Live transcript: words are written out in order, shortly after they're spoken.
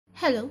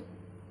Hello,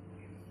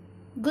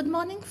 good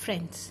morning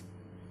friends.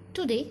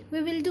 Today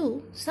we will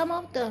do some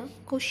of the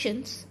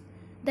questions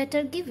that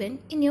are given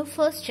in your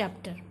first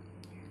chapter.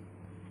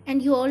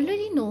 And you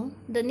already know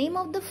the name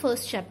of the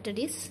first chapter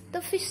is the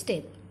fish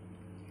tale.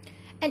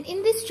 And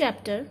in this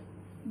chapter,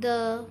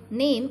 the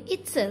name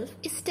itself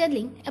is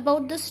telling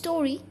about the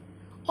story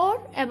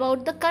or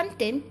about the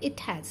content it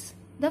has.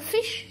 The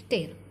fish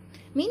tale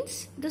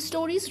means the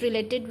story is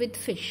related with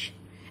fish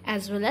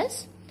as well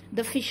as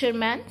the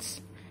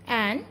fisherman's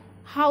and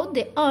how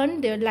they earn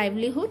their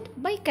livelihood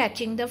by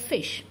catching the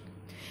fish.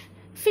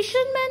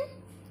 Fishermen,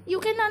 you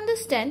can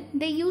understand,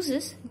 they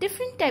uses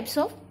different types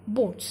of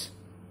boats.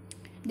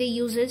 They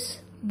uses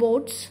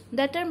boats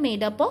that are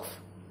made up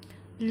of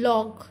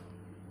log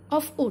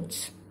of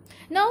woods.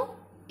 Now,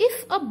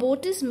 if a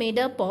boat is made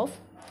up of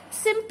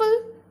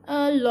simple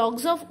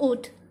logs of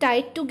wood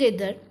tied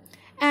together,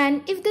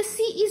 and if the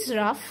sea is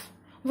rough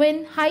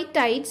when high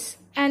tides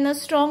and a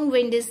strong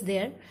wind is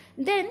there,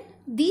 then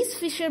these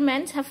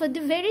fishermen have a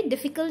very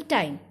difficult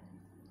time.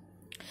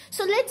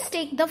 So let's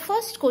take the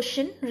first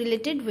question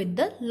related with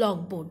the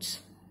log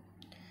boats.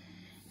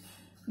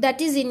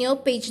 That is in your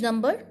page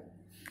number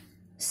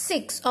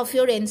 6 of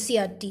your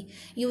NCERT.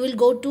 You will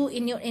go to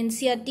in your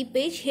NCERT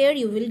page. Here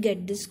you will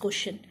get this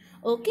question.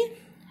 Okay.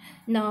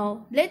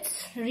 Now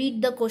let's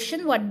read the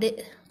question. What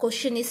the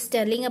question is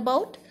telling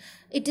about.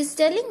 It is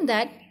telling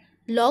that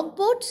log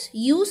boats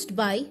used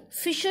by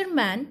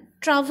fishermen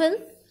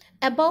travel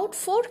about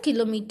 4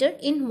 kilometers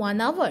in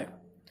 1 hour.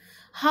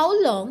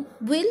 How long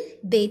will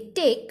they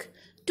take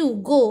to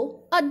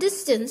go a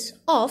distance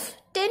of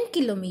 10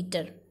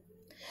 kilometers?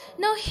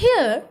 Now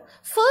here,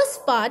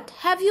 first part,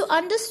 have you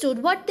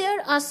understood what they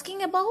are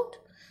asking about?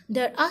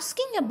 They are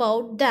asking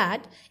about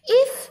that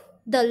if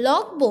the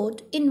log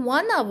boat in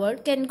 1 hour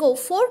can go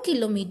 4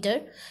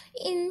 kilometers,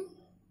 in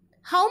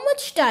how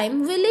much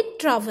time will it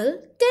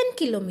travel 10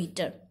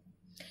 kilometers?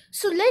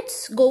 So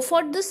let's go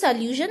for the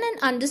solution and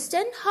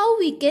understand how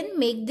we can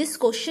make this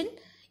question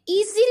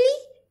easily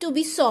to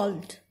be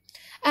solved.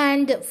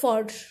 And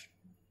for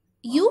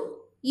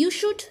you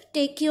should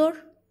take your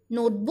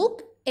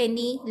notebook,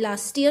 any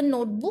last year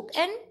notebook,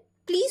 and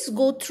please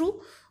go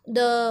through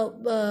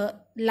the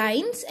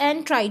lines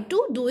and try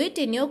to do it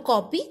in your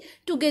copy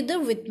together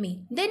with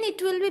me. Then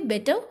it will be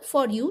better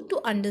for you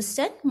to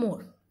understand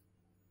more.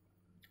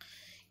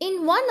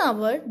 In 1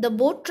 hour, the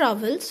boat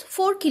travels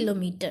 4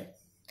 kilometers.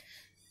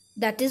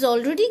 That is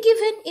already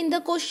given in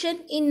the question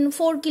in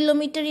 4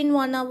 kilometers in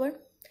 1 hour.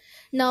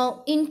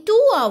 Now in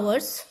 2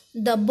 hours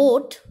the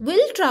boat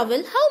will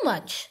travel how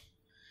much?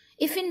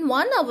 If in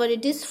 1 hour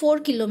it is 4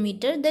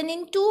 kilometers, then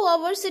in 2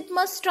 hours it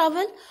must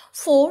travel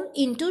 4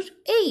 into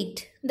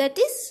 8. That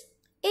is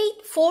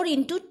 4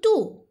 into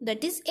 2.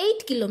 That is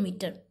 8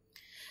 kilometers.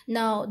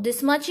 Now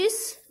this much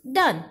is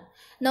done.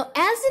 Now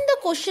as in the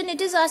question it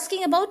is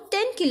asking about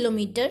 10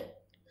 kilometers.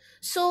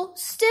 So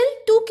still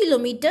 2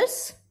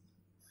 kilometers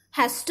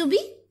has to be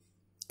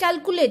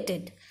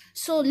calculated.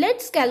 So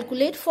let's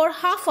calculate for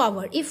half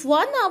hour. If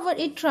 1 hour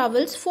it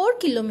travels 4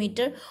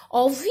 kilometers,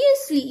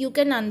 obviously you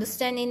can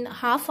understand in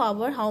half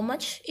hour how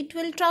much it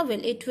will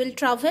travel. It will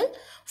travel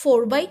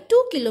 4 by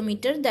 2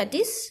 kilometers, that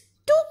is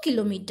 2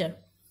 kilometers.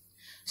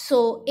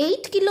 So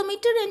 8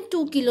 kilometers and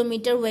 2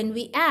 kilometers when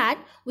we add,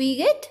 we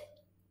get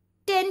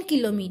 10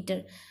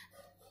 kilometers.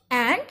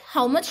 And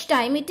how much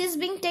time it is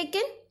being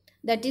taken?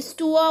 That is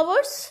 2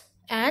 hours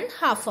and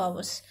half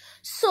hours.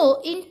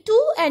 So in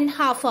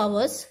 2.5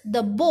 hours,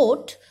 the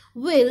boat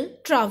will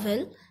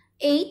travel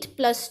 8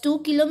 plus 2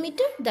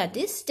 kilometers, that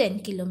is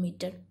 10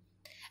 kilometers.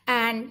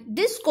 And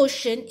this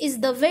question is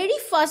the very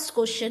first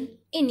question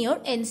in your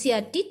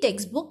NCERT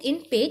textbook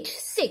in page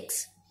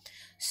 6.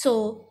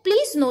 So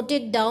please note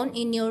it down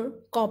in your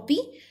copy,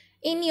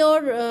 in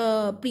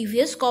your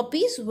previous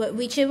copies,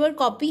 whichever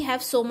copy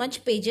have so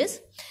much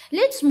pages.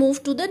 Let's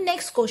move to the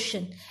next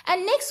question.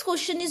 And next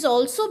question is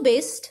also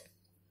based.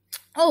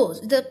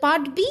 The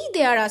part B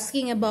they are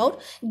asking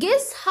about,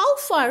 guess how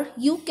far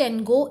you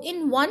can go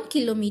in 1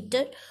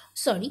 kilometer,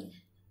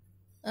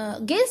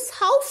 guess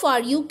how far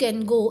you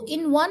can go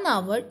in 1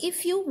 hour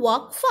if you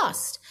walk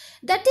fast.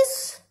 That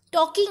is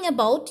talking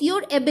about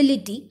your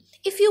ability.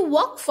 If you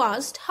walk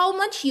fast, how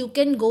much you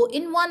can go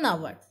in 1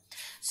 hour.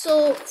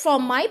 So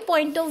from my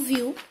point of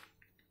view,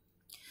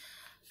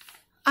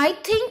 I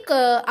think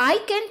I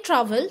can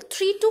travel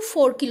 3 to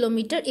 4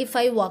 kilometers if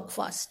I walk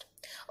fast.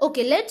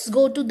 Okay, let's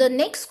go to the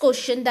next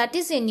question that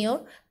is in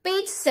your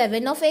page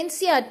 7 of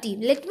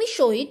NCERT. Let me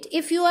show it.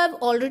 If you have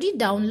already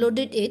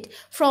downloaded it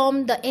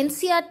from the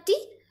NCERT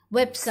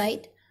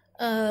website,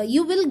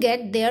 you will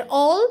get there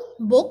all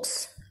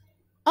books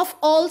of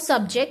all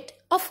subject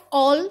of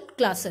all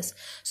classes.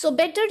 So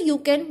better you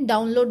can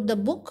download the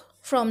book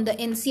from the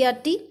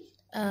NCERT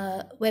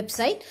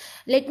website.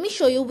 Let me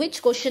show you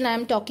which question I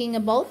am talking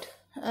about.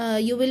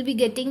 You will be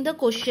getting the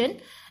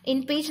question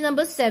in page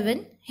number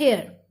 7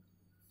 here.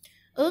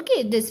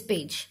 Okay, this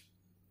page.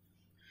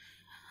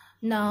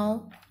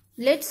 Now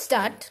let's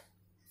start.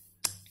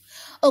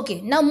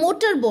 Okay, now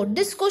motorboat.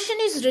 This question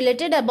is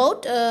related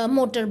about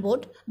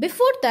motorboat.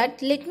 Before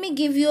that, let me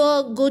give you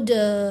a good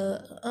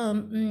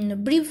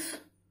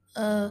brief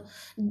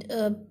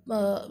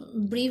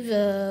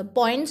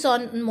points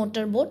on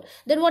motorboat.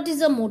 Then what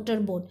is a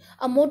motorboat?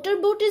 A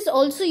motorboat is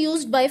also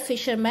used by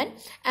fishermen,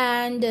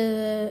 and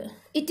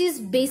it is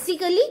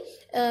basically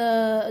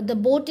the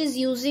boat is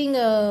using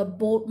a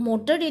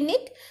motor in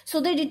it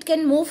so that it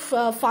can move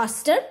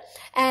faster,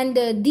 and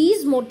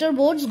these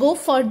motorboats go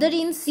further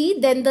in sea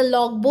than the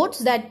log boats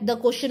that the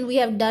question we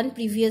have done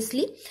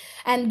previously,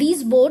 and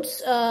these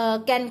boats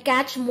can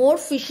catch more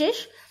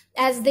fishes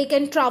as they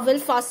can travel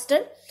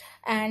faster,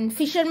 and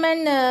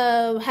fishermen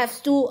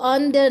have to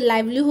earn their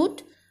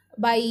livelihood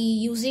by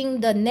using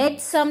the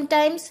nets,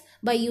 sometimes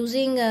by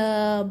using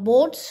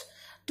boats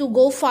to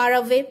go far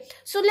away.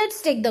 So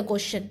let's take the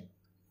question.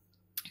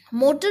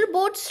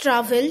 Motorboats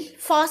travel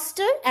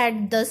faster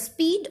at the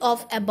speed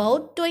of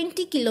about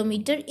 20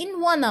 km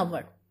in 1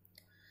 hour.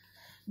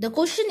 The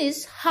question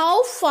is,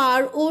 how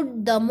far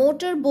would the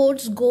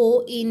motorboats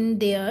go in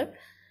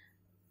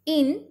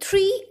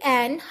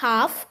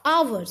 3.5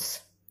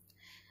 hours?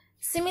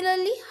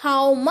 Similarly,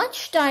 how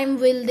much time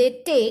will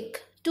they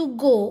take to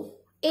go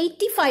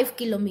 85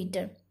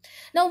 km?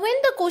 Now, when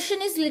the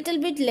question is little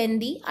bit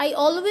lengthy, I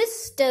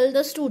always tell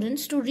the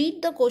students to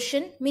read the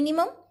question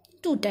minimum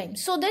 2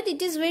 times, so that it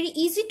is very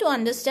easy to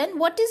understand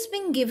what is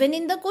being given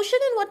in the question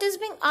and what is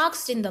being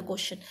asked in the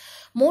question.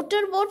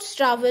 Motorboats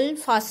travel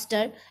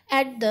faster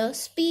at the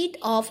speed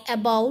of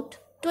about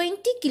 20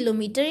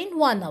 km in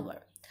 1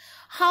 hour.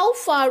 How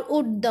far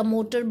would the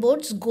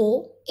motorboats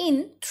go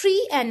in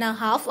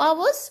 3.5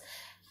 hours?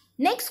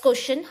 Next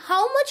question,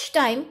 how much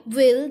time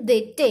will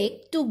they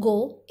take to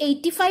go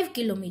 85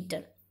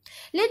 km?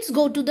 Let's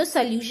go to the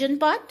solution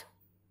part.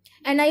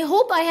 And I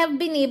hope I have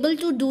been able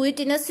to do it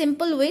in a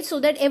simple way so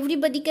that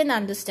everybody can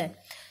understand.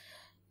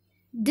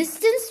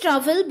 Distance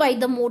traveled by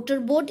the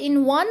motorboat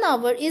in 1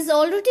 hour is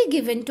already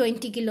given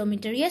 20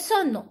 km. Yes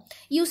or no?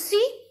 You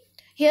see,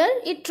 here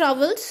it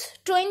travels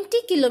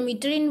 20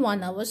 km in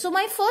 1 hour. So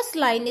my first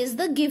line is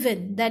the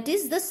given. That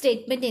is the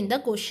statement in the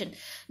question.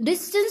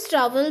 Distance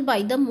traveled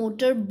by the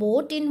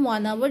motorboat in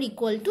 1 hour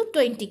equal to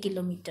 20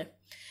 km.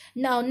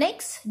 Now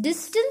next,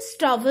 distance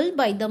traveled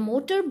by the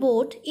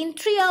motorboat in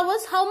 3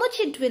 hours, how much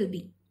it will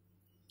be?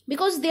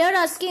 Because they are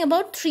asking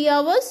about 3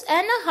 hours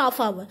and a half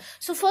hour.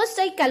 So first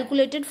I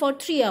calculated for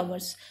 3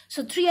 hours.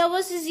 So 3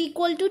 hours is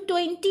equal to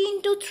 20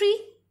 into 3.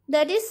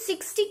 That is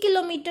 60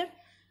 km.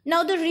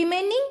 Now the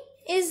remaining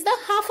is the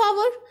half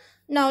hour.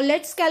 Now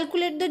let's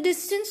calculate the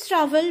distance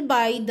traveled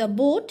by the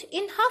boat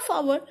in half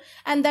hour.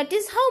 And that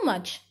is how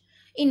much?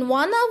 In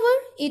 1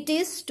 hour it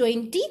is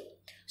 20.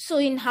 So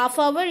in half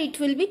hour it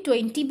will be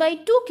 20 by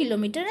 2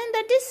 km, and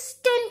that is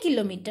 10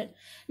 km.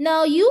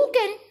 Now you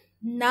can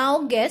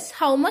now guess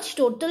how much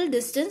total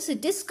distance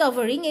it is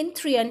covering in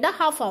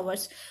 3.5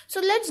 hours. So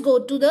let's go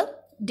to the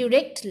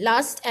direct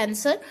last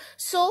answer.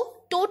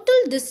 So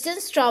total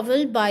distance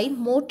traveled by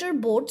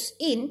motorboats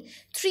in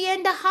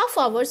 3.5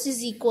 hours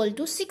is equal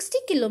to 60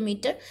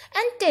 km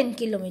and 10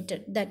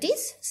 km. That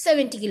is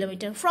 70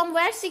 km. From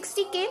where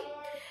 60 came?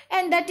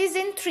 And that is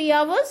in 3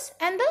 hours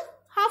and the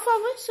half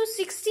hour. So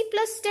 60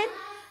 plus 10,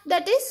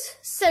 that is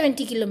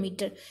 70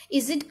 km.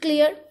 Is it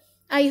clear?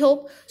 I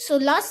hope. So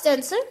last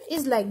answer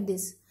is like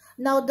this.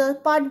 Now the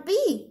part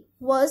B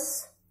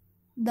was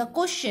the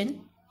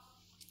question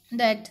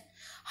that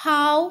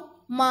how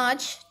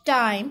much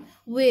time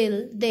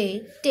will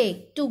they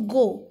take to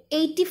go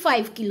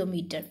 85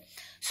 km.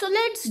 So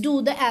let's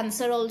do the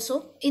answer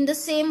also in the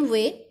same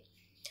way.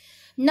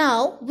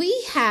 Now we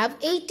have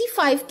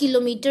 85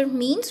 km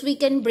means we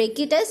can break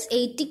it as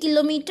 80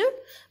 km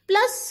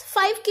plus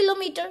 5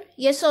 km.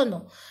 Yes or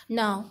no?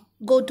 Now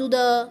go to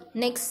the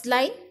next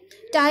line.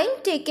 Time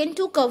taken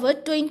to cover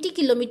 20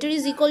 km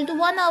is equal to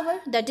 1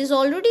 hour. That is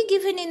already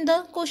given in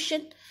the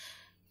question.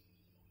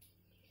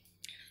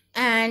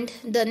 And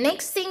the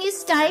next thing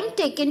is time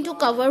taken to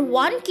cover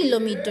 1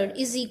 km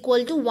is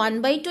equal to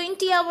 1 by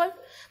 20 hour.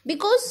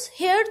 Because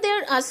here they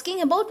are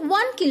asking about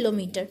 1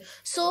 km.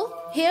 So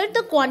here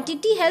the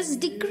quantity has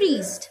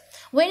decreased.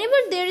 Whenever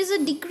there is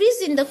a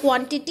decrease in the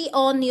quantity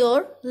on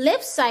your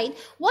left side,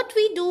 what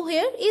we do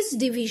here is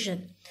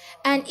division.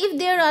 And if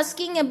they are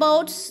asking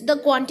about the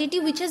quantity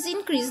which has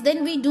increased,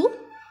 then we do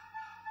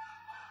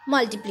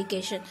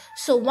multiplication.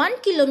 So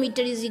 1 km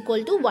is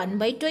equal to 1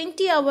 by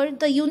 20 hour.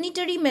 The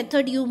unitary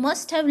method you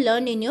must have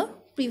learned in your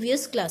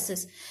previous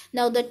classes.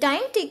 Now the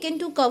time taken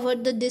to cover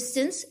the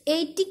distance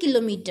 80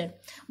 km.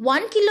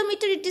 1 km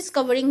it is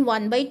covering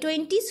 1 by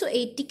 20. So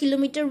 80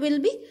 km will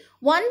be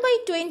 1 by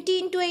 20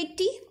 into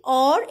 80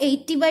 or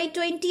 80 by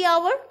 20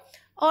 hour.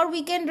 Or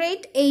we can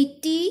write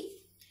 80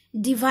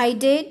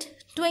 divided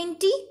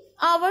 20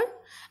 hour.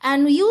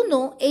 And you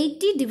know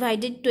 80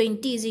 divided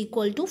 20 is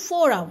equal to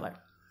 4 hour.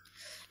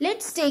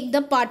 Let's take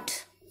the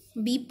part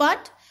B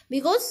part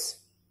because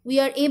we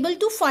are able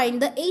to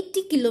find the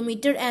 80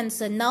 km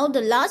answer. Now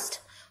the last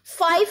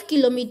 5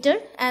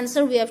 km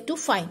answer we have to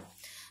find.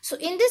 So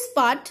in this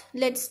part,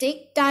 let's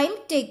take time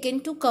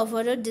taken to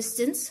cover a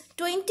distance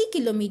 20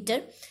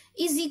 kilometer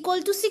is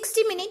equal to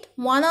 60 minutes,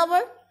 1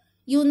 hour.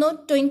 You know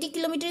 20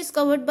 kilometer is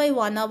covered by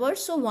 1 hour.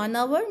 So 1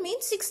 hour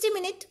means 60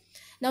 minutes.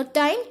 Now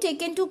time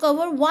taken to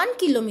cover 1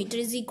 kilometer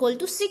is equal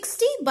to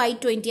 60 by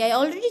 20. I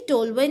already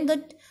told when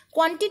the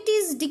quantity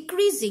is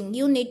decreasing,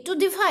 you need to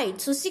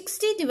divide. So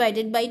 60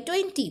 divided by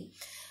 20.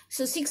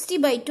 So 60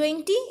 by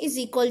 20 is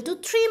equal to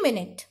 3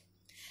 minutes.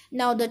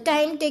 Now the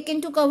time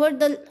taken to cover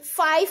the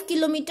 5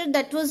 kilometer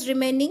that was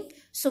remaining.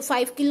 So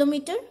 5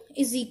 kilometer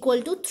is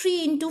equal to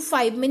 3 into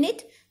 5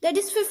 minutes. That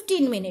is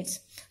 15 minutes.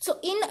 So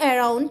in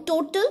around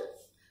total,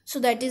 so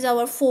that is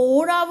our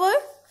 4 hour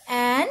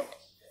and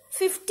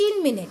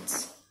 15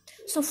 minutes.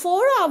 So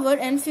 4 hour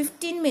and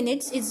 15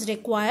 minutes is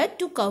required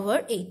to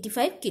cover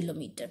 85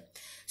 kilometer.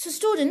 So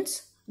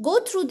students, go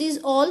through these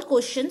all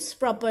questions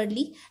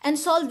properly and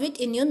solve it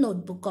in your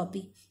notebook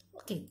copy.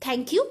 Okay,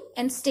 thank you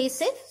and stay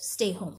safe, stay home.